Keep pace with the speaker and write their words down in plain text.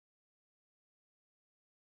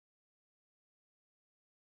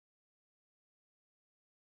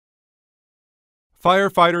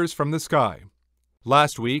Firefighters from the sky.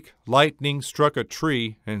 Last week, lightning struck a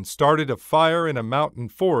tree and started a fire in a mountain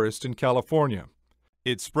forest in California.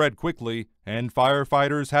 It spread quickly, and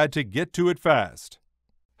firefighters had to get to it fast.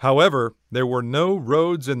 However, there were no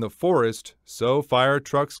roads in the forest, so fire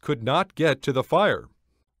trucks could not get to the fire.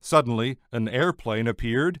 Suddenly, an airplane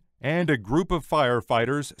appeared, and a group of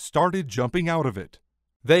firefighters started jumping out of it.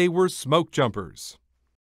 They were smoke jumpers.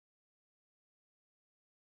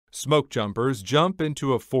 Smoke jumpers jump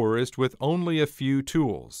into a forest with only a few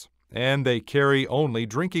tools, and they carry only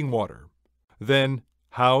drinking water. Then,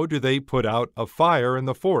 how do they put out a fire in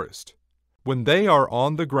the forest? When they are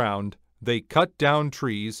on the ground, they cut down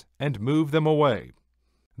trees and move them away.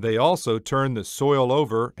 They also turn the soil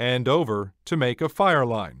over and over to make a fire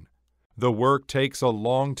line. The work takes a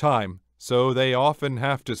long time, so they often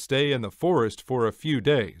have to stay in the forest for a few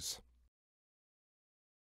days.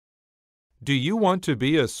 Do you want to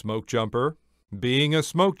be a smoke jumper? Being a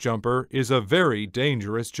smoke jumper is a very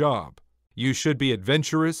dangerous job. You should be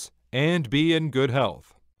adventurous and be in good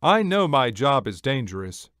health. I know my job is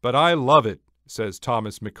dangerous, but I love it, says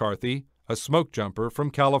Thomas McCarthy, a smoke jumper from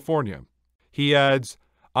California. He adds,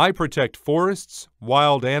 I protect forests,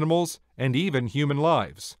 wild animals, and even human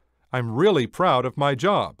lives. I'm really proud of my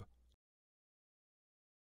job.